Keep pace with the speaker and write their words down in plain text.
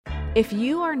If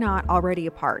you are not already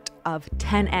a part of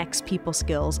 10X People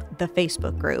Skills, the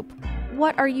Facebook group,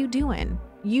 what are you doing?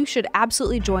 You should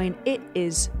absolutely join. It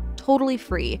is totally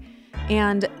free.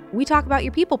 And we talk about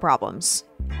your people problems.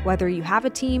 Whether you have a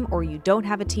team or you don't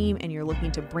have a team and you're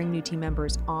looking to bring new team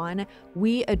members on,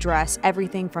 we address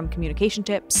everything from communication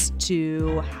tips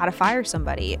to how to fire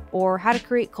somebody or how to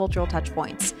create cultural touch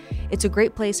points. It's a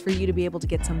great place for you to be able to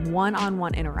get some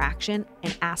one-on-one interaction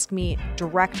and ask me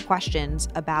direct questions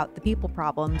about the people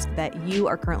problems that you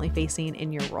are currently facing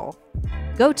in your role.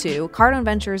 Go to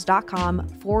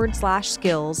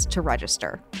cardoneventures.com/skills to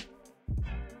register.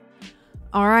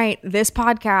 All right, this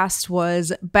podcast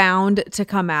was bound to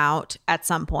come out at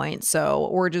some point, so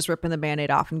we're just ripping the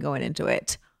Band-Aid off and going into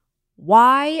it.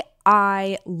 Why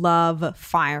I love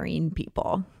firing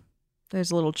people.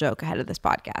 There's a little joke ahead of this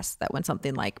podcast that went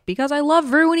something like, because I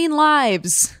love ruining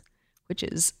lives, which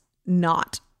is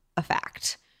not a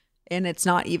fact. And it's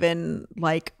not even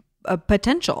like a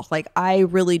potential. Like, I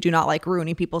really do not like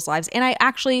ruining people's lives. And I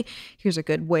actually, here's a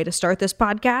good way to start this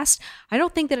podcast. I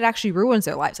don't think that it actually ruins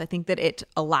their lives. I think that it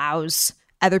allows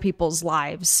other people's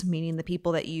lives, meaning the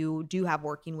people that you do have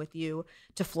working with you,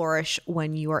 to flourish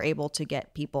when you are able to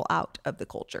get people out of the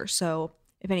culture. So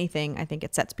if anything, I think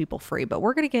it sets people free. But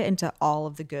we're going to get into all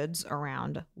of the goods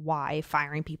around why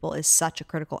firing people is such a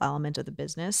critical element of the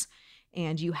business.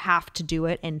 And you have to do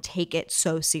it and take it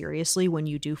so seriously when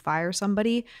you do fire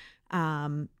somebody,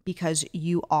 because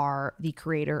you are the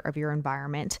creator of your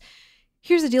environment.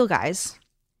 Here's the deal, guys.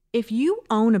 If you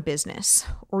own a business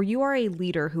or you are a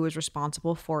leader who is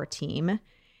responsible for a team,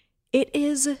 it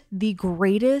is the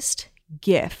greatest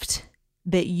gift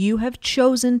that you have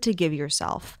chosen to give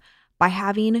yourself by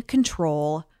having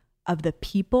control of the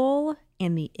people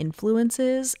and the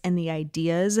influences and the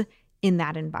ideas in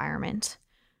that environment.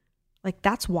 Like,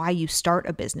 that's why you start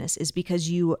a business, is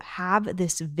because you have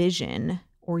this vision,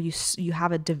 or you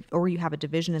have a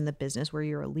division in the business where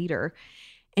you're a leader,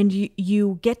 and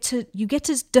you get to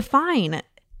define,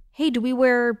 hey, do we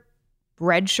wear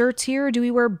red shirts here? Or do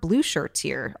we wear blue shirts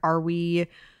here? Are we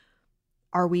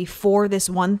for this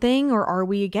one thing, or are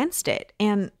we against it?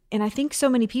 And I think so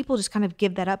many people just kind of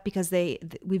give that up because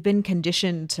we've been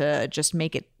conditioned to just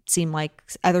make it seem like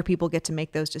other people get to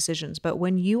make those decisions. But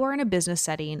when you are in a business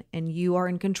setting and you are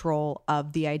in control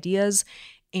of the ideas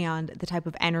and the type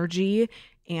of energy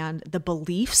and the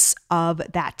beliefs of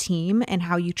that team and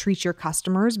how you treat your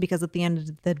customers, because at the end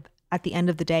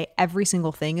of the day, every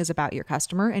single thing is about your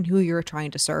customer and who you're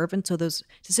trying to serve. And so those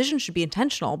decisions should be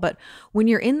intentional. But when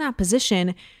you're in that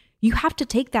position, you have to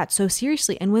take that so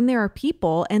seriously. And when there are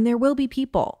people, and there will be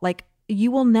people, like, you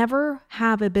will never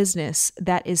have a business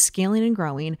that is scaling and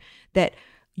growing that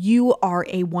you are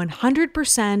a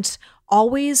 100%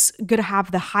 always going to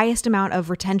have the highest amount of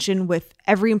retention with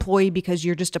every employee because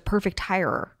you're just a perfect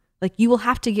hirer. Like, you will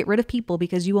have to get rid of people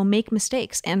because you will make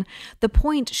mistakes. And the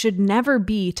point should never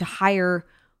be to hire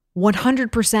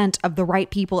 100% of the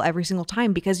right people every single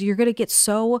time, because you're going to get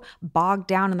so bogged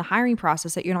down in the hiring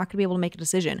process that you're not going to be able to make a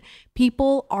decision.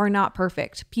 People are not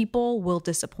perfect. People will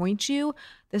disappoint you.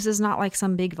 This is not like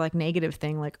some big like negative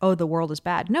thing like, oh, the world is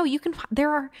bad. No,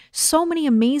 there are so many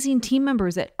amazing team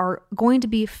members that are going to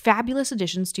be fabulous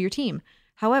additions to your team.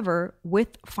 However,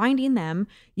 with finding them,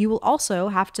 you will also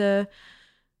have to,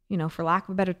 for lack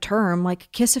of a better term,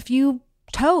 like kiss a few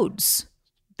toads.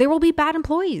 There will be bad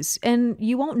employees, and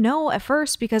you won't know at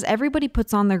first because everybody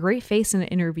puts on their great face in an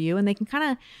interview and they can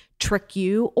kind of trick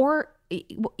you, or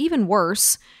even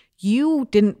worse, you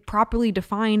didn't properly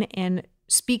define and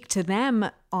speak to them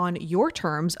on your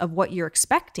terms of what you're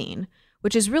expecting,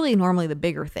 which is really normally the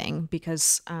bigger thing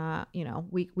because,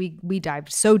 we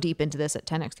dived so deep into this at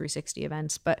 10X 360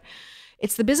 events, but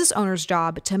it's the business owner's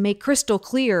job to make crystal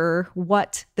clear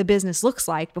what the business looks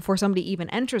like before somebody even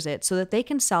enters it so that they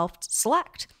can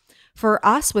self-select. For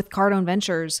us with Cardone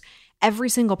Ventures, every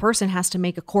single person has to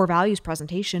make a core values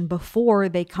presentation before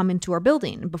they come into our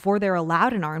building, before they're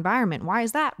allowed in our environment. Why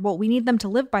is that? Well, we need them to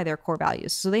live by their core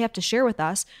values. So they have to share with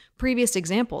us previous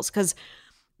examples, because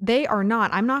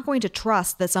I'm not going to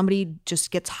trust that somebody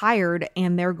just gets hired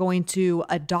and they're going to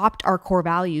adopt our core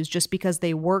values just because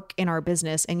they work in our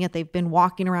business and yet they've been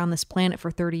walking around this planet for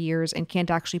 30 years and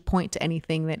can't actually point to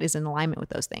anything that is in alignment with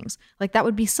those things. Like, that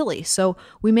would be silly. So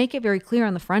we make it very clear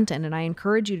on the front end, and I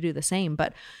encourage you to do the same.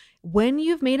 But when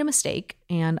you've made a mistake,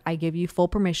 and I give you full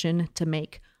permission to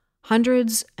make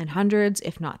hundreds and hundreds,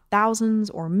 if not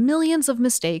thousands or millions of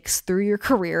mistakes through your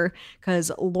career,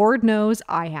 because Lord knows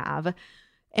I have,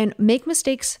 and make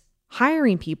mistakes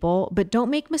hiring people, but don't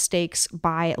make mistakes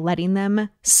by letting them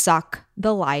suck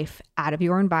the life out of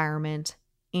your environment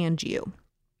and you.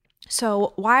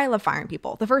 So why I love firing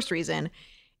people. The first reason,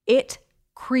 it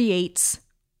creates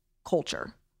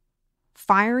culture.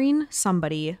 Firing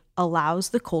somebody allows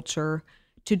the culture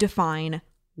to define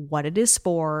what it is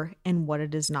for and what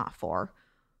it is not for.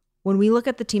 When we look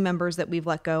at the team members that we've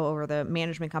let go over the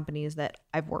management companies that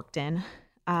I've worked in,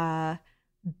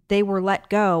 they were let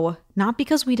go not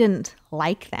because we didn't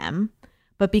like them,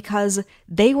 but because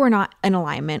they were not in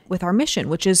alignment with our mission,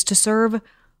 which is to serve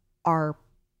our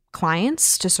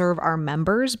clients, to serve our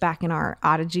members back in our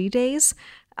Audigy days,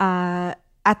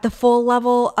 at the full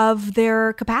level of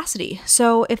their capacity.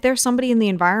 So if there's somebody in the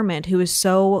environment who is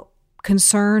so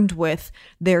concerned with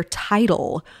their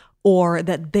title or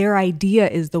that their idea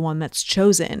is the one that's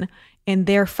chosen, and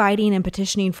they're fighting and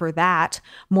petitioning for that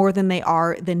more than they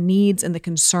are the needs and the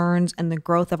concerns and the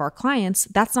growth of our clients,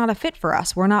 that's not a fit for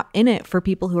us. We're not in it for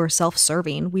people who are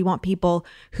self-serving. We want people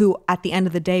who, at the end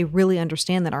of the day, really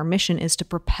understand that our mission is to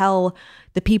propel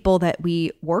the people that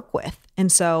we work with.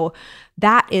 And so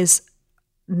that is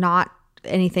not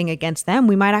anything against them.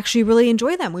 We might actually really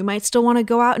enjoy them. We might still want to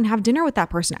go out and have dinner with that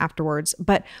person afterwards,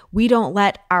 but we don't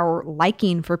let our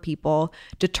liking for people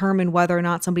determine whether or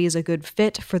not somebody is a good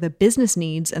fit for the business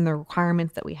needs and the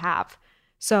requirements that we have.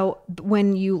 So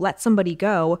when you let somebody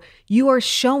go, you are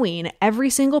showing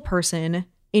every single person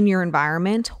in your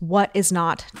environment what is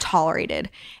not tolerated.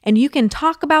 And you can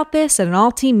talk about this at an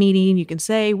all-team meeting. You can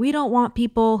say, we don't want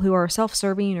people who are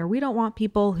self-serving, or we don't want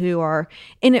people who are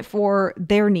in it for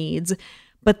their needs.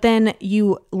 But then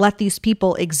you let these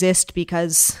people exist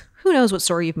because who knows what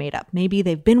story you've made up. Maybe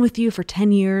they've been with you for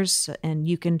 10 years and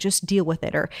you can just deal with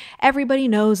it. Or everybody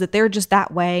knows that they're just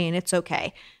that way and it's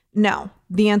okay. No,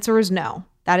 the answer is no.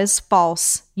 That is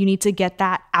false. You need to get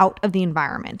that out of the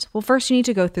environment. Well, first you need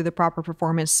to go through the proper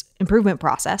performance improvement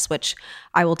process, which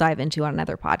I will dive into on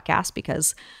another podcast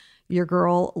because your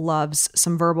girl loves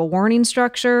some verbal warning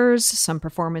structures, some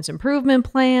performance improvement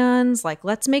plans. Like,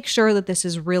 let's make sure that this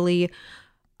is really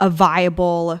a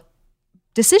viable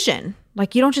decision.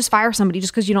 Like, you don't just fire somebody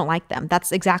just because you don't like them.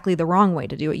 That's exactly the wrong way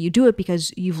to do it. You do it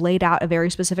because you've laid out a very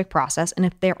specific process. And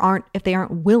if they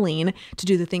aren't willing to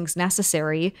do the things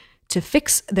necessary to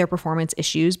fix their performance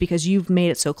issues because you've made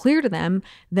it so clear to them,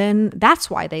 then that's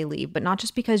why they leave, but not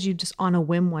just because you just on a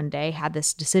whim one day had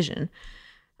this decision.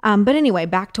 But anyway,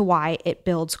 back to why it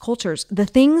builds cultures. The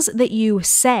things that you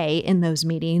say in those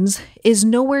meetings is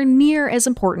nowhere near as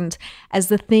important as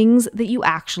the things that you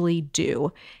actually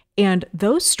do. And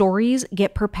those stories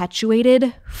get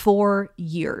perpetuated for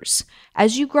years.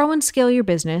 As you grow and scale your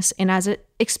business, and as it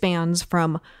expands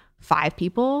from 5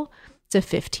 people to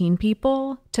 15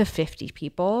 people, to 50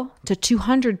 people, to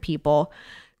 200 people,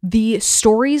 the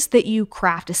stories that you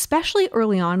craft, especially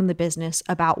early on in the business,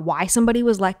 about why somebody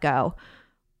was let go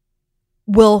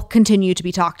will continue to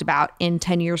be talked about in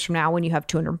 10 years from now when you have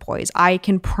 200 employees. I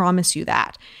can promise you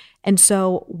that. And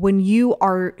so when you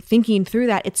are thinking through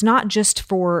that, it's not just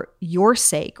for your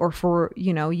sake or for,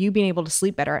 you being able to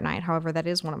sleep better at night. However, that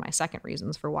is one of my second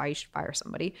reasons for why you should fire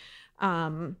somebody.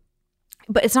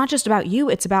 But it's not just about you.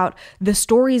 It's about the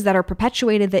stories that are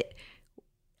perpetuated that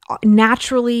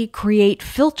naturally create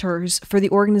filters for the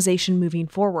organization moving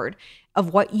forward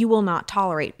of what you will not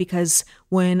tolerate. Because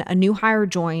when a new hire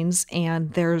joins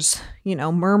and there's,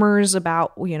 murmurs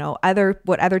about,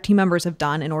 what other team members have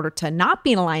done in order to not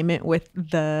be in alignment with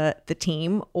the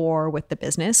team or with the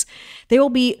business, they will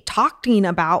be talking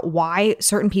about why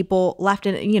certain people left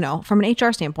in, from an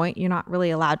HR standpoint, you're not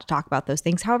really allowed to talk about those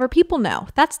things. However, people know.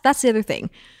 That's the other thing.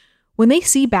 When they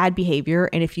see bad behavior,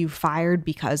 and if you fired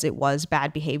because it was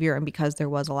bad behavior and because there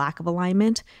was a lack of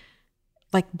alignment,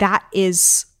 like that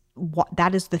is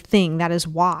the thing. That is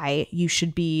why you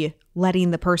should be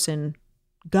letting the person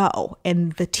go,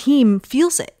 and the team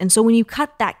feels it. And so when you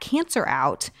cut that cancer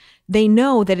out, they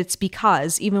know that it's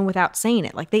because, even without saying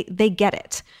it, like they get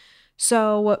it.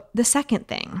 So the second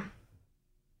thing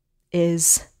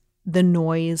is the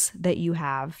noise that you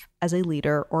have as a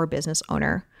leader or a business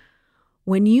owner.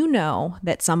 When you know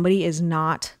that somebody is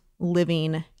not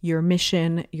living your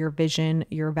mission, your vision,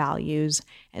 your values,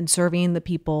 and serving the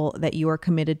people that you are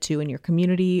committed to in your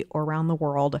community or around the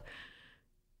world,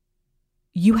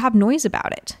 you have noise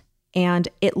about it. And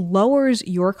it lowers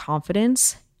your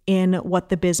confidence in what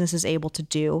the business is able to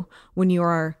do when you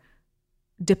are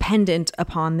dependent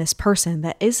upon this person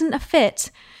that isn't a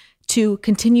fit to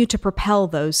continue to propel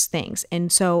those things.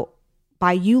 And so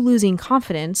by you losing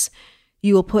confidence,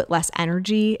 you will put less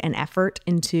energy and effort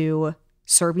into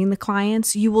serving the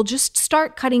clients. You will just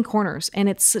start cutting corners. And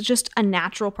it's just a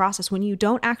natural process when you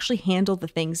don't actually handle the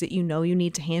things that you know you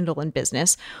need to handle in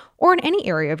business or in any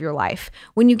area of your life.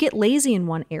 When you get lazy in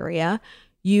one area,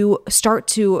 you start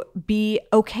to be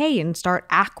okay and start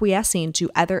acquiescing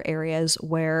to other areas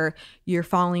where you're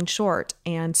falling short.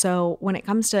 And so when it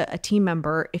comes to a team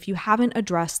member, if you haven't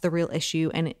addressed the real issue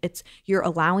and you're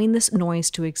allowing this noise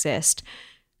to exist,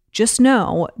 just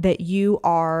know that you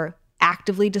are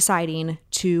actively deciding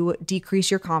to decrease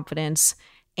your confidence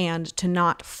and to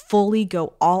not fully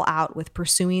go all out with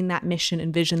pursuing that mission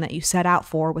and vision that you set out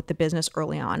for with the business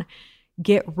early on.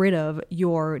 Get rid of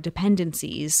your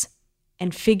dependencies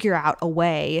and figure out a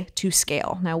way to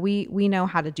scale. Now, we know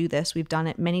how to do this. We've done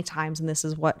it many times, and this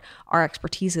is what our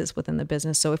expertise is within the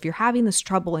business. So if you're having this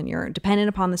trouble and you're dependent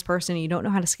upon this person and you don't know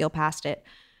how to scale past it,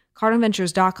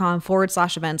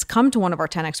 cardinventures.com/events. Come to one of our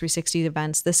 10x360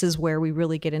 events. This is where we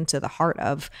really get into the heart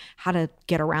of how to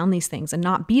get around these things and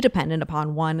not be dependent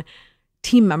upon one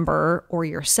team member or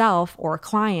yourself or a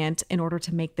client in order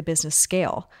to make the business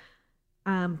scale.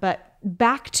 But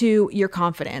back to your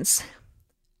confidence.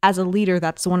 As a leader,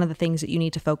 that's one of the things that you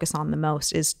need to focus on the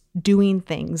most, is doing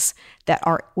things that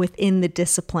are within the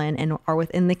discipline and are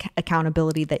within the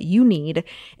accountability that you need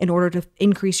in order to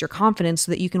increase your confidence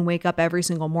so that you can wake up every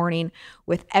single morning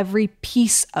with every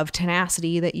piece of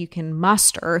tenacity that you can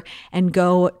muster and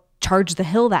go charge the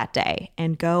hill that day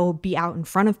and go be out in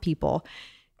front of people.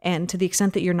 And to the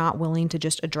extent that you're not willing to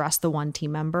just address the one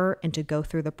team member and to go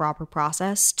through the proper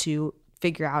process to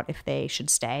figure out if they should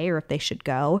stay or if they should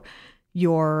go,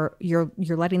 you're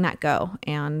letting that go.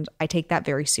 And I take that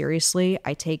very seriously.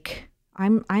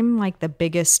 I'm like the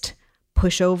biggest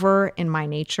pushover in my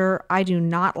nature. I do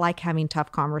not like having tough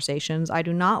conversations. I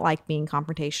do not like being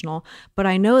confrontational, but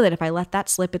I know that if I let that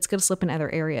slip, it's going to slip in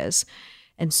other areas.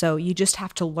 And so you just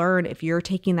have to learn. If you're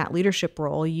taking that leadership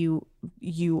role, you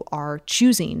are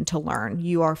choosing to learn.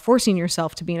 You are forcing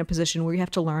yourself to be in a position where you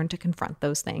have to learn to confront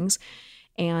those things.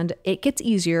 And it gets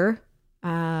easier.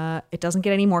 It doesn't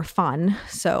get any more fun.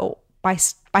 So by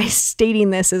stating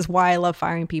this is why I love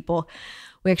firing people.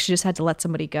 We actually just had to let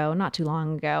somebody go not too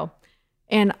long ago.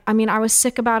 And I mean, I was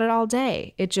sick about it all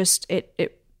day.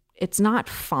 It's not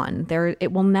fun.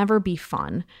 It will never be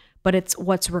fun, but it's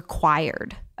what's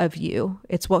required of you.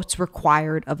 It's what's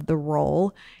required of the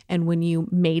role. And when you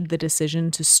made the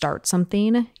decision to start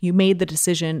something, you made the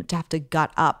decision to have to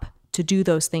gut up, to do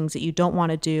those things that you don't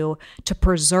want to do, to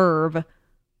preserve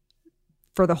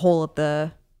for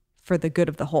the good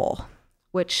of the whole,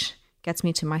 which gets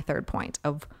me to my third point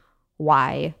of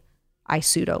why I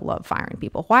pseudo love firing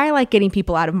people, why I like getting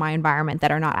people out of my environment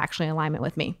that are not actually in alignment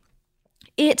with me.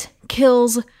 It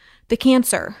kills the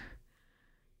cancer.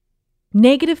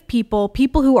 Negative people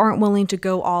who aren't willing to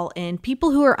go all in,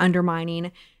 people who are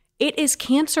undermining, it is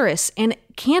cancerous, and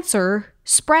cancer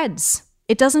spreads.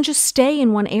 It doesn't just stay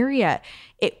in one area.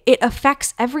 It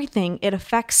affects everything. It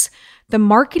affects the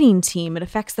marketing team. It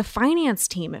affects the finance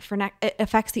team. It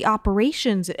affects the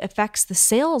operations. It affects the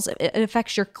sales. It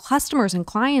affects your customers and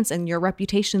clients and your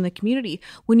reputation in the community.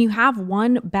 When you have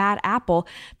one bad apple,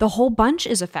 the whole bunch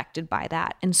is affected by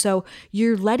that. And so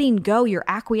you're letting go, you're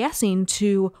acquiescing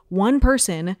to one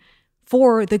person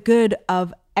for the good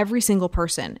of every single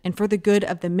person and for the good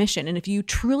of the mission. And if you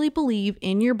truly believe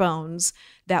in your bones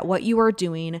that what you are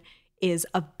doing is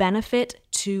of benefit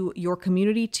to your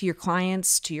community, to your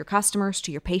clients, to your customers,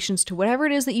 to your patients, to whatever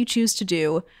it is that you choose to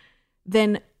do,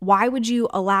 then why would you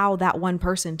allow that one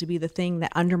person to be the thing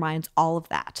that undermines all of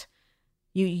that?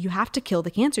 You have to kill the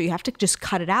cancer. You have to just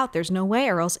cut it out. There's no way,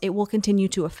 or else it will continue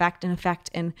to affect.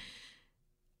 And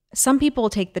some people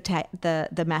take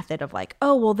the method of like,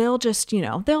 oh, well, they'll just,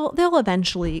 they'll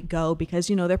eventually go because,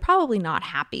 they're probably not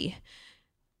happy.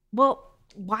 Well,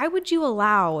 why would you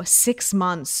allow 6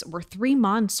 months or 3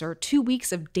 months or 2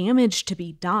 weeks of damage to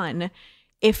be done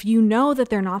if you know that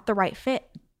they're not the right fit?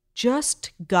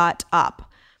 Just gut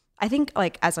up. I think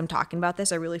as I'm talking about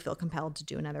this, I really feel compelled to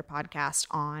do another podcast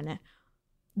on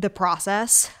the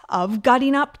process of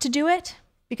gutting up to do it,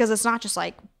 because it's not just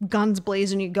like guns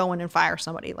blazing, you go in and fire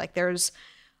somebody. There's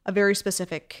a very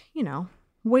specific,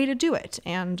 way to do it,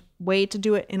 and way to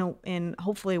do it in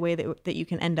hopefully a way that you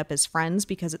can end up as friends,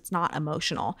 because it's not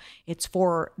emotional. It's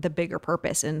for the bigger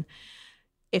purpose. And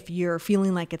if you're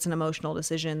feeling like it's an emotional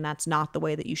decision, that's not the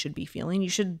way that you should be feeling. You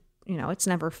should, it's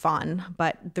never fun,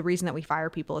 but the reason that we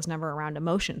fire people is never around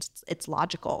emotions. It's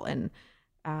logical, and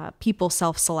people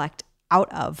self-select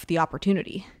out of the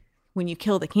opportunity. When you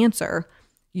kill the cancer,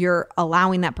 you're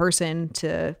allowing that person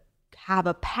to have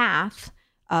a path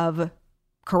of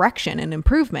correction and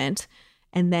improvement.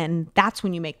 And then that's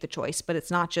when you make the choice. But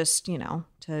it's not just,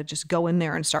 to just go in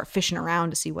there and start fishing around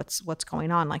to see what's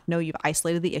going on. No, you've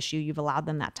isolated the issue. You've allowed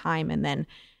them that time. And then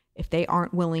if they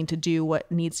aren't willing to do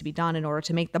what needs to be done in order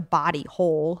to make the body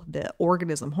whole, the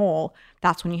organism whole,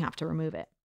 that's when you have to remove it.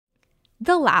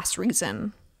 the last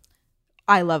reason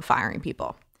I love firing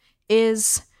people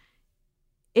is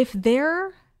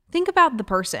think about the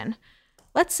person.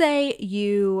 Let's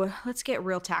get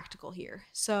real tactical here.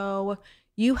 So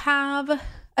you have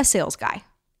a sales guy.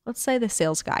 Let's say the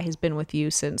sales guy has been with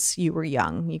you since you were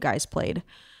young. You guys played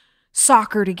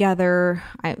soccer together.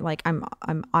 I'm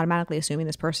automatically assuming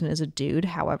this person is a dude.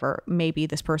 However, maybe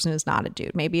this person is not a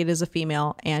dude. Maybe it is a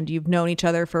female and you've known each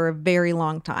other for a very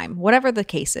long time. Whatever the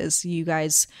case is, you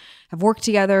guys have worked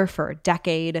together for a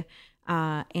decade,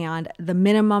 and the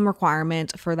minimum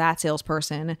requirement for that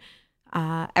salesperson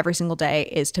every single day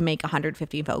is to make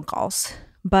 150 phone calls.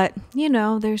 But,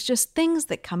 there's just things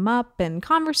that come up and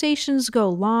conversations go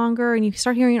longer and you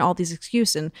start hearing all these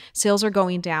excuses and sales are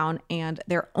going down and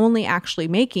they're only actually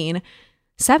making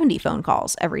 70 phone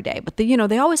calls every day. But,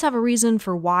 they always have a reason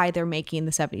for why they're making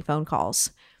the 70 phone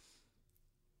calls.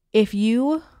 If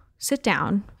you sit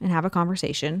down and have a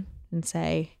conversation and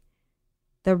say,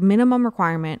 the minimum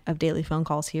requirement of daily phone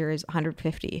calls here is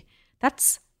 150,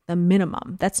 that's the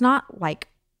minimum. That's not like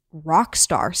rock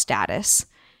star status.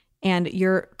 And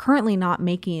you're currently not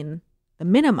making the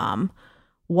minimum,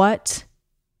 what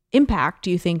impact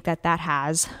do you think that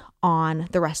has on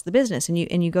the rest of the business? And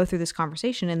you go through this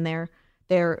conversation and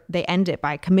they end it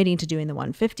by committing to doing the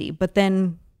 150. But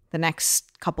then the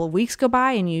next couple of weeks go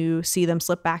by and you see them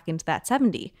slip back into that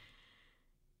 70.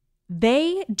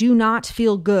 They do not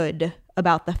feel good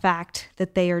about the fact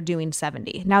that they are doing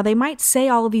 70. Now, they might say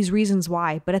all of these reasons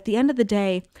why, but at the end of the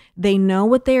day, they know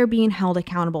what they are being held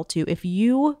accountable to. If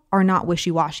you are not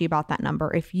wishy-washy about that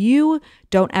number, if you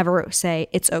don't ever say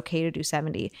it's okay to do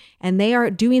 70, and they are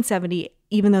doing 70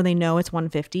 even though they know it's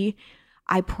 150,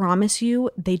 I promise you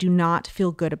they do not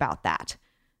feel good about that.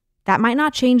 That might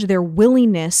not change their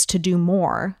willingness to do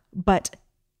more, but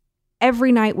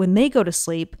every night when they go to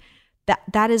sleep,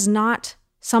 that is not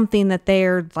something that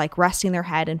they're like resting their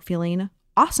head and feeling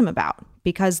awesome about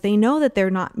because they know that they're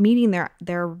not meeting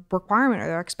their requirement or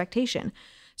their expectation.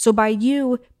 So by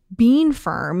you being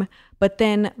firm, but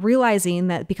then realizing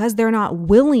that because they're not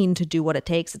willing to do what it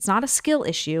takes, it's not a skill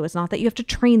issue. It's not that you have to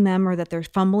train them or that they're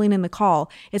fumbling in the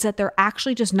call. It's that they're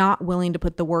actually just not willing to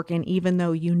put the work in, even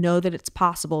though you know that it's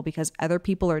possible because other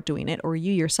people are doing it or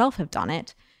you yourself have done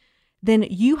it. Then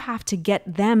you have to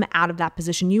get them out of that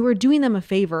position. You are doing them a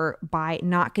favor by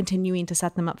not continuing to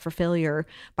set them up for failure,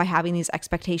 by having these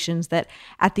expectations that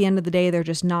at the end of the day, they're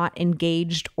just not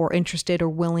engaged or interested or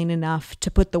willing enough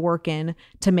to put the work in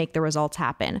to make the results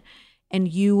happen.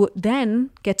 And you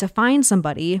then get to find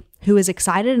somebody who is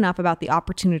excited enough about the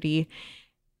opportunity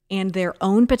and their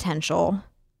own potential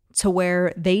to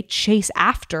where they chase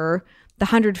after the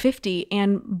 150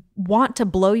 and want to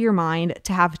blow your mind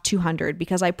to have 200,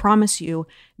 because I promise you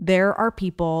there are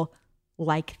people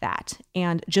like that.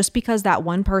 And just because that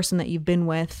one person that you've been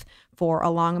with for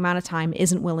a long amount of time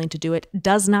isn't willing to do it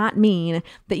does not mean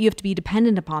that you have to be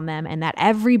dependent upon them and that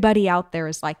everybody out there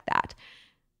is like that.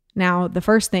 Now, the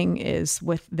first thing is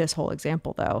with this whole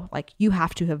example though, like you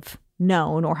have to have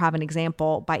known or have an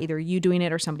example by either you doing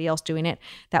it or somebody else doing it,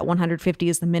 that 150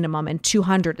 is the minimum and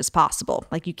 200 is possible.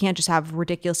 Like you can't just have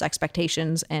ridiculous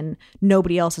expectations and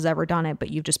nobody else has ever done it,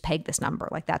 but you've just pegged this number.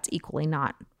 Like that's equally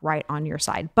not right on your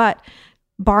side. But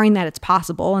barring that it's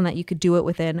possible and that you could do it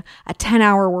within a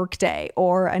 10-hour workday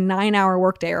or a 9-hour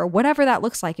workday or whatever that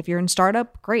looks like. If you're in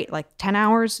startup, great. Like 10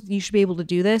 hours, you should be able to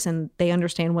do this and they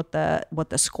understand what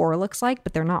the score looks like,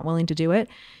 but they're not willing to do it.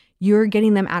 You're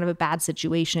getting them out of a bad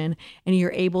situation and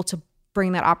you're able to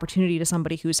bring that opportunity to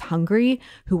somebody who's hungry,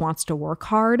 who wants to work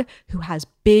hard, who has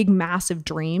big, massive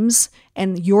dreams,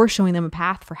 and you're showing them a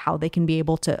path for how they can be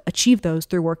able to achieve those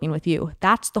through working with you.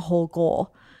 That's the whole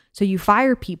goal. So you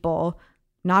fire people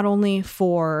not only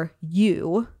for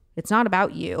you, it's not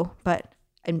about you, but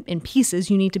in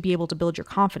pieces, you need to be able to build your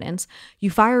confidence.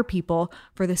 You fire people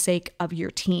for the sake of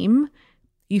your team.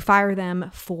 You fire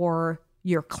them for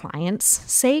your client's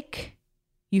sake.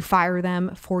 You fire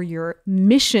them for your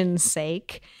mission's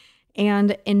sake.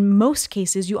 And in most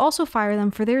cases, you also fire them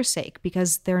for their sake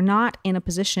because they're not in a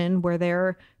position where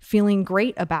they're feeling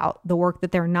great about the work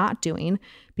that they're not doing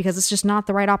because it's just not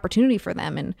the right opportunity for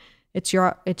them. And it's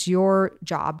your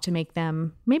job to make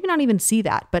them maybe not even see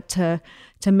that, but to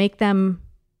make them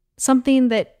something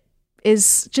that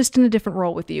is just in a different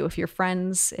role with you. If you're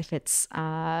friends, if it's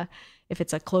a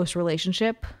close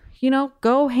relationship,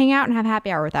 go hang out and have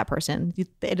happy hour with that person.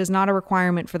 It is not a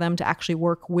requirement for them to actually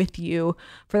work with you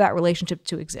for that relationship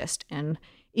to exist. And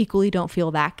equally, don't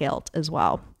feel that guilt as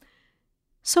well.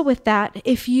 So with that,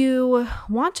 if you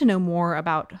want to know more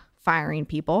about firing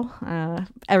people,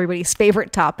 everybody's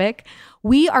favorite topic,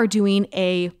 we are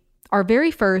doing our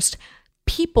very first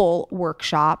people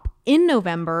workshop in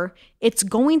November. It's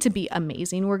going to be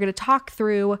amazing. We're going to talk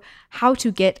through how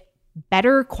to get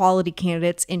better quality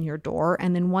candidates in your door.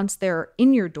 And then once they're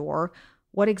in your door,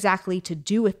 what exactly to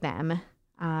do with them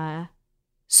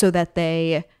so that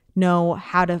they know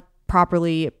how to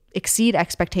properly exceed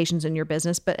expectations in your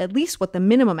business, but at least what the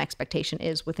minimum expectation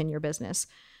is within your business.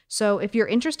 So if you're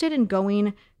interested in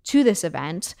going to this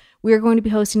event, we are going to be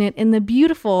hosting it in the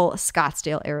beautiful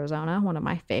Scottsdale, Arizona, one of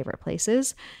my favorite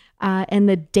places. And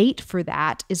the date for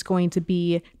that is going to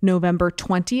be November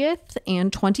 20th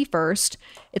and 21st.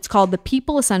 It's called the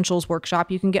People Essentials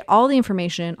Workshop. You can get all the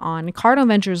information on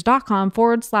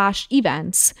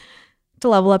cardinalventures.com/events to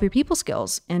level up your people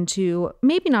skills and to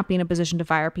maybe not be in a position to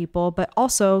fire people, but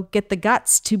also get the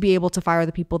guts to be able to fire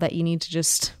the people that you need to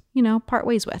just, part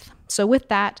ways with. So with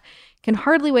that, can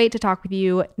hardly wait to talk with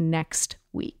you next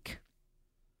week.